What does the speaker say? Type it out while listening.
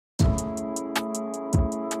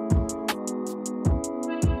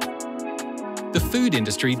The food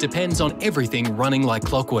industry depends on everything running like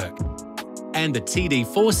clockwork. And the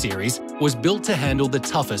TD-4 series was built to handle the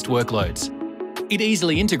toughest workloads. It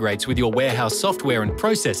easily integrates with your warehouse software and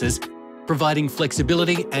processes, providing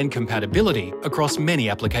flexibility and compatibility across many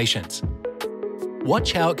applications.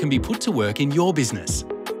 Watch how it can be put to work in your business.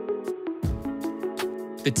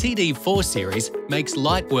 The TD-4 series makes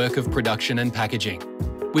light work of production and packaging,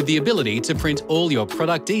 with the ability to print all your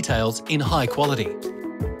product details in high quality.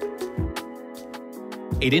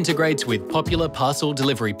 It integrates with popular parcel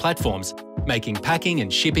delivery platforms, making packing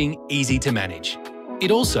and shipping easy to manage.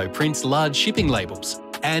 It also prints large shipping labels,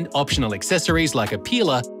 and optional accessories like a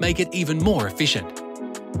peeler make it even more efficient.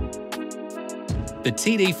 The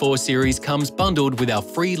TD-4 series comes bundled with our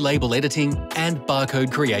free label editing and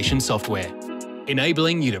barcode creation software,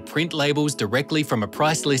 enabling you to print labels directly from a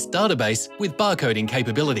pricelist database with barcoding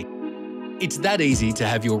capability. It's that easy to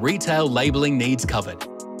have your retail labeling needs covered,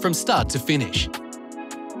 from start to finish.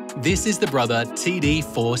 This is the Brother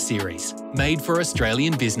TD-4 series, made for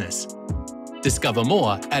Australian business. Discover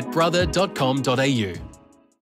more at brother.com.au.